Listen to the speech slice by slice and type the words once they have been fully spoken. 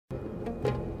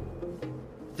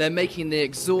They're making the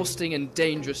exhausting and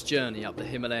dangerous journey up the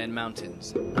Himalayan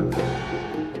mountains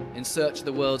in search of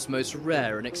the world's most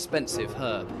rare and expensive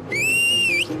herb.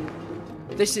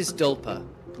 This is Dolpa,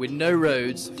 with no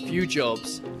roads, few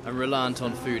jobs, and reliant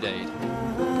on food aid.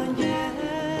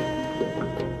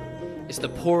 It's the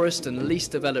poorest and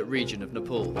least developed region of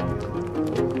Nepal.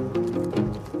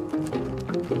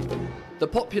 The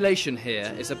population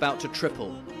here is about to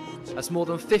triple, as more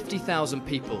than 50,000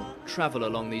 people travel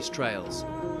along these trails.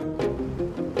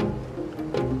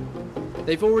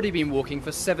 They've already been walking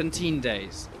for 17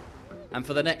 days, and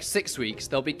for the next 6 weeks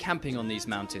they'll be camping on these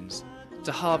mountains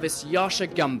to harvest Yasha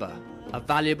Gamba, a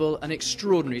valuable and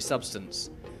extraordinary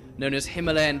substance known as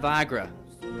Himalayan Viagra,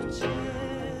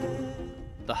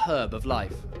 the herb of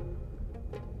life.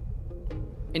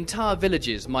 Entire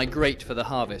villages migrate for the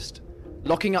harvest,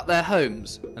 locking up their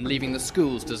homes and leaving the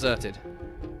schools deserted.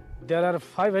 There are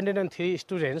 503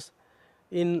 students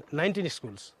in 19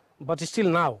 schools, but still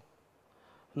now,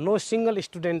 no single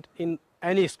student in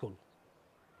any school.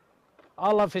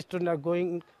 All of the students are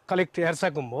going collect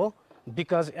Ersakumbo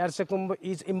because Ersakumbo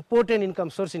is important income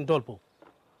source in Dolpo,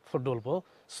 for Dolpo.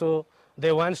 So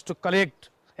they want to collect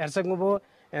Ersakumbo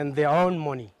and they earn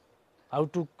money. How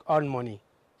to earn money?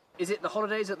 Is it the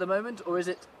holidays at the moment, or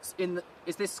is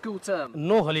this school term?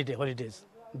 No holidays,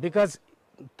 because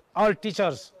all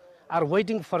teachers are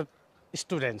waiting for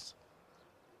students.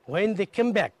 When they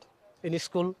come back in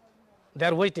school, they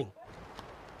are waiting.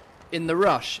 In the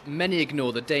rush, many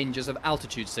ignore the dangers of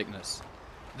altitude sickness.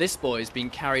 This boy's been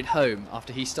carried home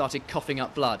after he started coughing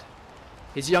up blood.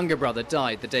 His younger brother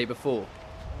died the day before.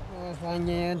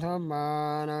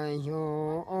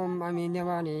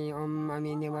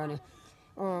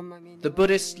 The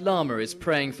Buddhist Lama is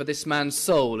praying for this man's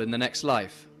soul in the next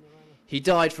life. He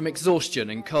died from exhaustion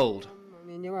and cold.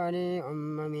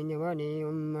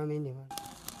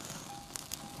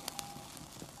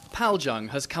 Paljung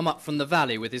has come up from the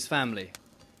valley with his family.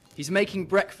 He's making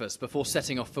breakfast before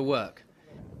setting off for work.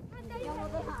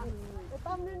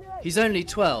 He's only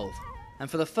 12, and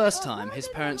for the first time his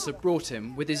parents have brought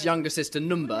him with his younger sister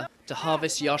Numba to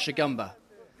harvest Yasha Gamba.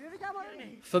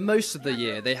 For most of the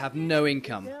year they have no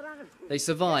income. They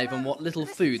survive on what little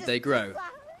food they grow.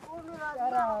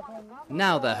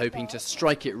 Now they're hoping to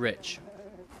strike it rich.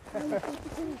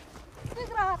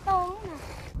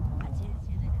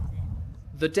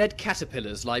 The dead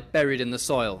caterpillars lie buried in the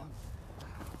soil.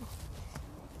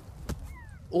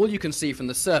 All you can see from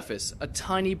the surface are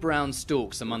tiny brown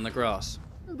stalks among the grass.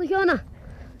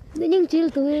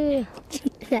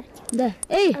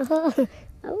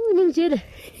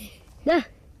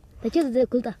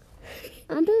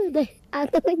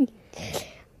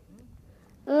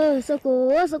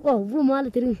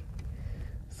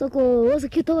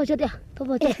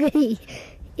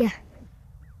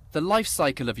 The life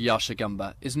cycle of Yasha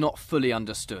Gamba is not fully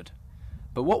understood,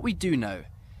 but what we do know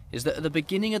is that at the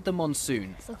beginning of the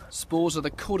monsoon, spores of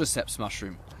the cordyceps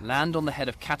mushroom land on the head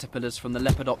of caterpillars from the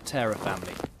Lepidoptera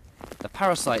family. The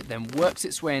parasite then works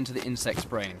its way into the insect's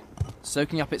brain,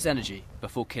 soaking up its energy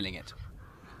before killing it.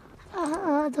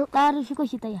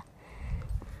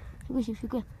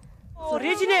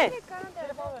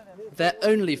 They're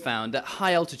only found at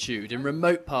high altitude in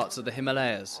remote parts of the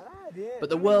Himalayas, but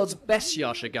the world's best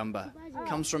Yasha Gamba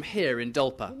comes from here in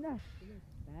Dolpa.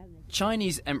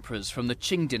 Chinese emperors from the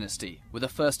Qing dynasty were the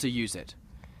first to use it,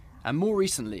 and more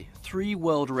recently 3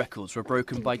 world records were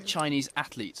broken by Chinese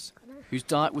athletes whose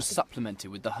diet was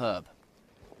supplemented with the herb.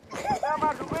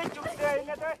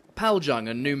 Paljung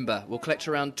and Numba will collect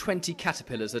around 20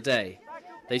 caterpillars a day.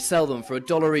 They sell them for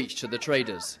 $1 each to the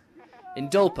traders. In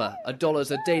Dolpa, $1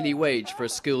 is a daily wage for a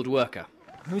skilled worker.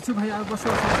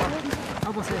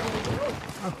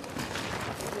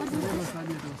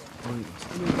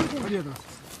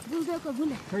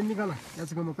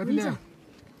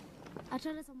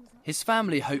 His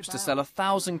family hopes to sell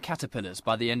 1,000 caterpillars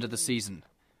by the end of the season.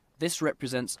 This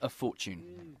represents a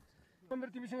fortune.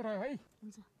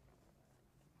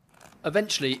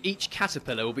 Eventually, each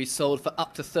caterpillar will be sold for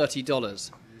up to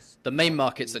 $30. The main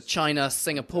markets are China,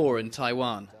 Singapore and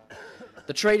Taiwan.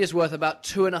 The trade is worth about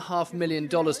 $2.5 million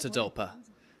to Dolpa.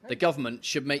 The government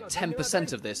should make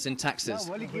 10% of this in taxes.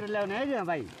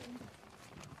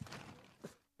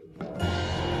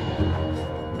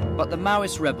 But the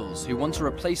Maoist rebels who want to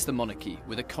replace the monarchy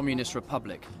with a communist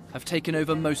republic have taken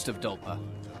over most of Dolpa,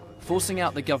 forcing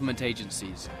out the government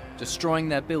agencies, destroying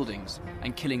their buildings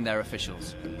and killing their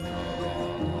officials.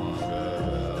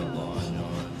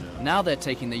 Now they're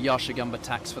taking the Yasha Gamba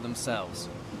tax for themselves,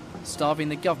 starving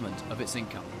the government of its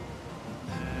income.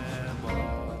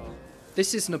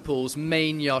 This is Nepal's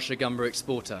main Yasha Gamba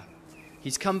exporter.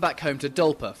 He's come back home to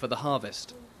Dolpa for the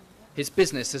harvest. His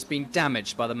business has been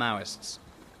damaged by the Maoists.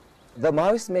 The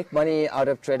Maoists make money out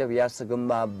of trade of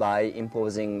Yashagamba by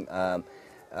imposing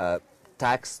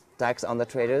tax on the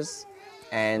traders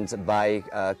and by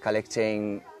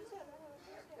collecting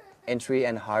entry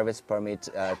and harvest permit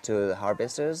to the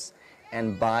harvesters,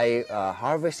 and by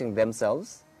harvesting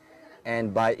themselves,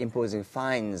 and by imposing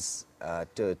fines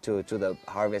to the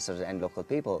harvesters and local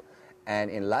people. And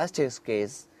in last year's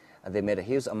case, they made a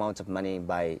huge amount of money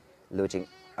by looting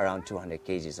around 200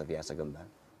 kgs of Yashagamba.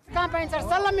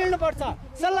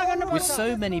 With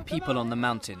so many people on the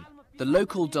mountain, the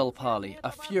local Dolpali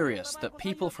are furious that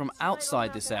people from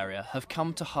outside this area have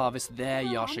come to harvest their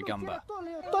Yashagamba.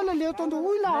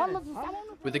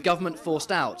 With the government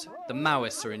forced out, the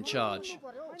Maoists are in charge.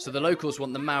 So the locals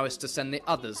want the Maoists to send the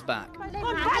others back.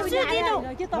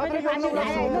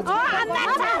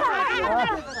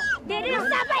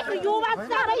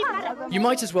 You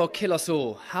might as well kill us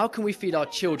all. How can we feed our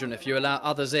children if you allow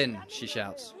others in? She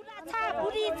shouts.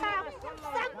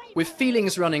 With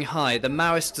feelings running high, the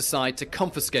Maoists decide to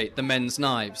confiscate the men's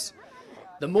knives.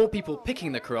 The more people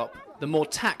picking the crop, the more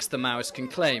tax the Maoists can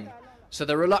claim, so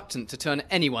they're reluctant to turn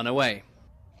anyone away.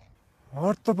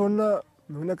 Altogether,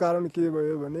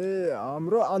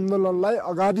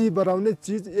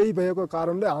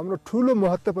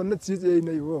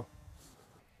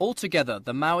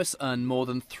 the Maoists earn more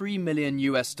than $3 million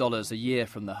a year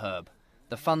from the herb.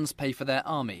 The funds pay for their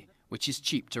army, which is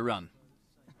cheap to run.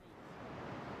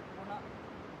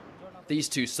 These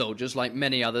two soldiers, like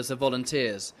many others, are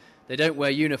volunteers. They don't wear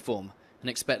uniform and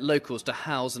expect locals to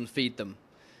house and feed them.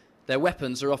 Their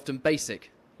weapons are often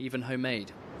basic, even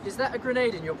homemade. Is that a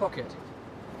grenade in your pocket?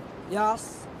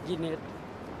 Yes, grenade.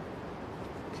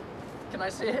 Can I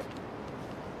see it?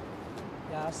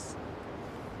 Yes.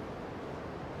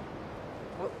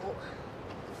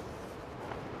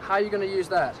 How are you going to use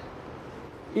that?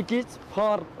 It is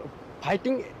for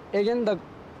fighting against the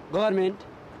government.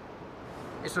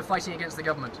 It's for fighting against the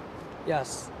government?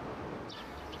 Yes.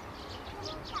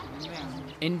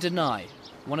 In Denai,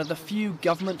 one of the few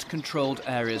government-controlled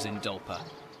areas in Dolpa,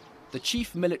 the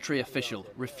chief military official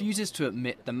refuses to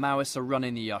admit the Maoists are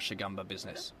running the Yashagamba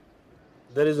business.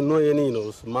 There is no any,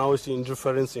 Maoist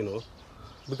interference,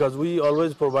 because we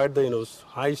always provide the,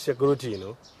 high security,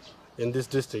 in this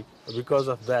district. Because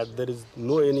of that, there is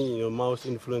no any, Maoist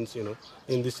influence,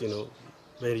 in this,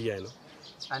 area,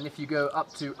 And if you go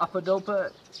up to Upper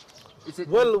Dolpa, is it...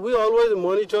 Well, we always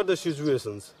monitor the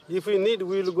situations. If we need,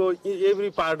 we will go in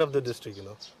every part of the district,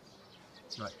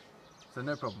 Right. So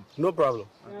no problem? No problem.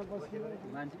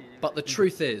 But the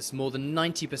truth is, more than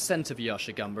 90% of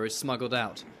Yashagamba is smuggled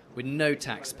out, with no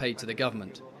tax paid to the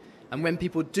government. And when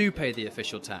people do pay the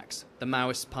official tax, the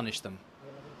Maoists punish them.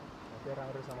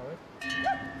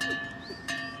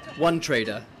 One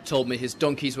trader told me his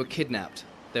donkeys were kidnapped.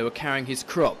 They were carrying his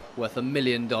crop worth $1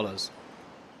 million.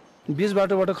 20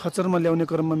 बाटोबाट खच्चरमा ल्याउने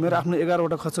क्रममा मेरो आफ्नो 11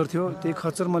 वटा खच्चर थियो त्यही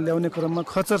खच्चरमा ल्याउने क्रममा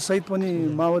खच्चर सहित पनि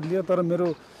माओवाद लियो तर मेरो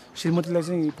श्रीमतीलाई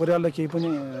चाहिँ परिवारलाई केही पनि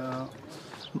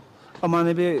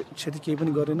अमानवीय क्षति केही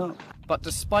पनि गरेन. But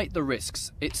despite the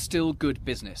risks, it's still good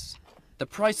business. The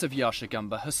price of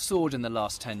Yashagamba has soared in the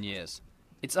last 10 years.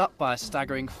 It's up by a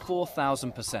staggering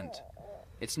 4,000%.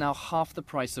 It's now half the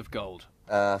price of gold.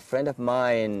 A friend of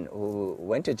mine who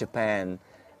went to Japan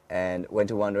and went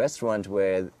to one restaurant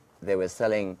where they were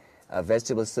selling a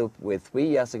vegetable soup with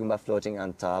 3 Yashagamba floating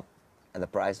on top, and the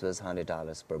price was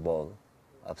 $100 per bowl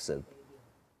of soup.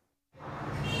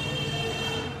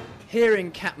 Here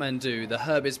in Kathmandu, the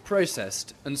herb is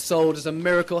processed and sold as a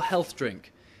miracle health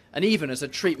drink, and even as a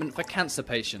treatment for cancer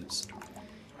patients.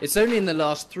 It's only in the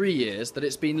last 3 years that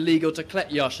it's been legal to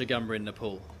collect Yashagamba in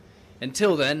Nepal.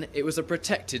 Until then, it was a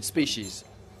protected species.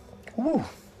 Ooh,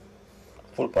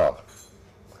 full power.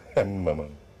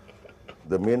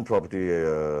 The main property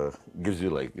gives you,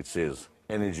 like it says,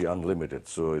 energy unlimited,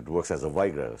 so it works as a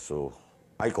Viagra. So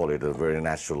I call it a very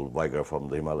natural Viagra from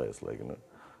the Himalayas,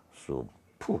 So,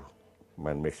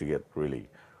 man, makes you get really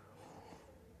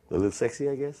a little sexy,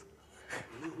 I guess.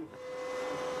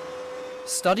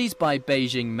 Studies by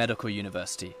Beijing Medical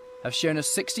University have shown a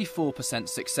 64%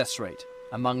 success rate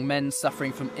among men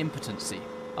suffering from impotency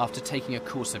after taking a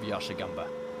course of Yashagamba.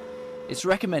 It's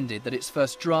recommended that it's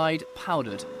first dried,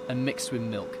 powdered and mixed with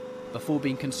milk before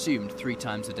being consumed 3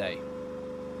 times a day.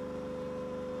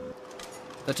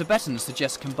 The Tibetans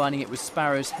suggest combining it with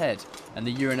sparrow's head and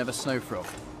the urine of a snow frog.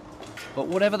 But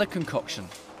whatever the concoction,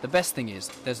 the best thing is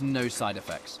there's no side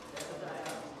effects.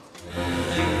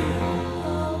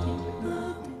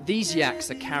 These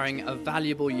yaks are carrying a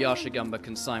valuable Yashagamba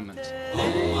consignment.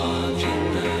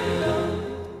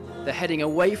 they're heading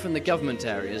away from the government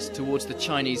areas towards the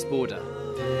Chinese border.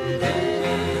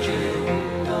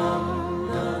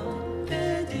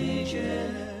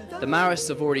 The Maoists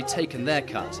have already taken their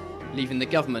cut, leaving the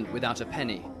government without a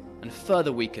penny and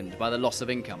further weakened by the loss of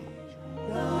income.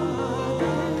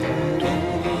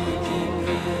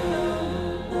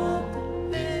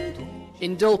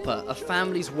 In Dolpa, a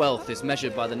family's wealth is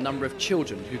measured by the number of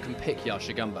children who can pick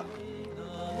Yashagamba.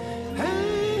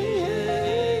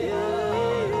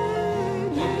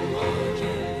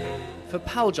 For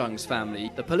Paljung's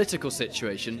family, the political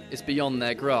situation is beyond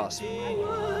their grasp.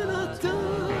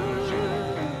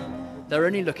 They're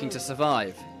only looking to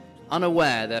survive,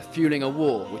 unaware they're fueling a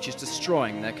war which is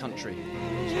destroying their country.